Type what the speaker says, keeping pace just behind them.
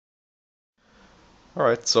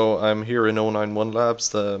Alright, so I'm here in 091 Labs,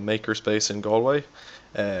 the makerspace in Galway.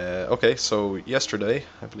 Okay, so yesterday,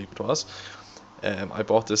 I believe it was, I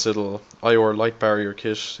bought this little IR light barrier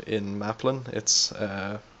kit in Maplin. It's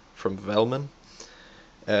from Velleman.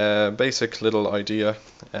 Basic little idea.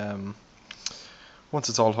 Um, Once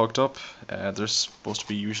it's all hooked up, there's supposed to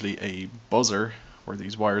be usually a buzzer where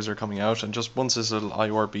these wires are coming out, and just once this little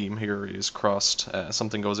IR beam here is crossed,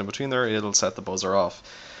 something goes in between there, it'll set the buzzer off.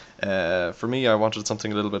 For me, I wanted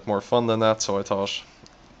something a little bit more fun than that, so I thought,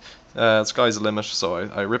 sky's the limit. So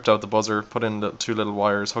I ripped out the buzzer, put in the two little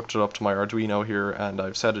wires, hooked it up to my Arduino here, and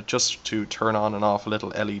I've set it just to turn on and off a little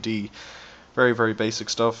LED. Very, very basic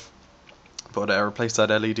stuff. But I replaced that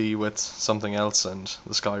LED with something else, and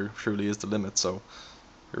the sky truly is the limit, so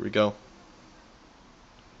here we go.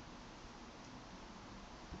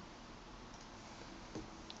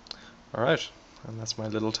 Alright, and that's my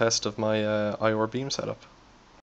little test of my IR beam setup.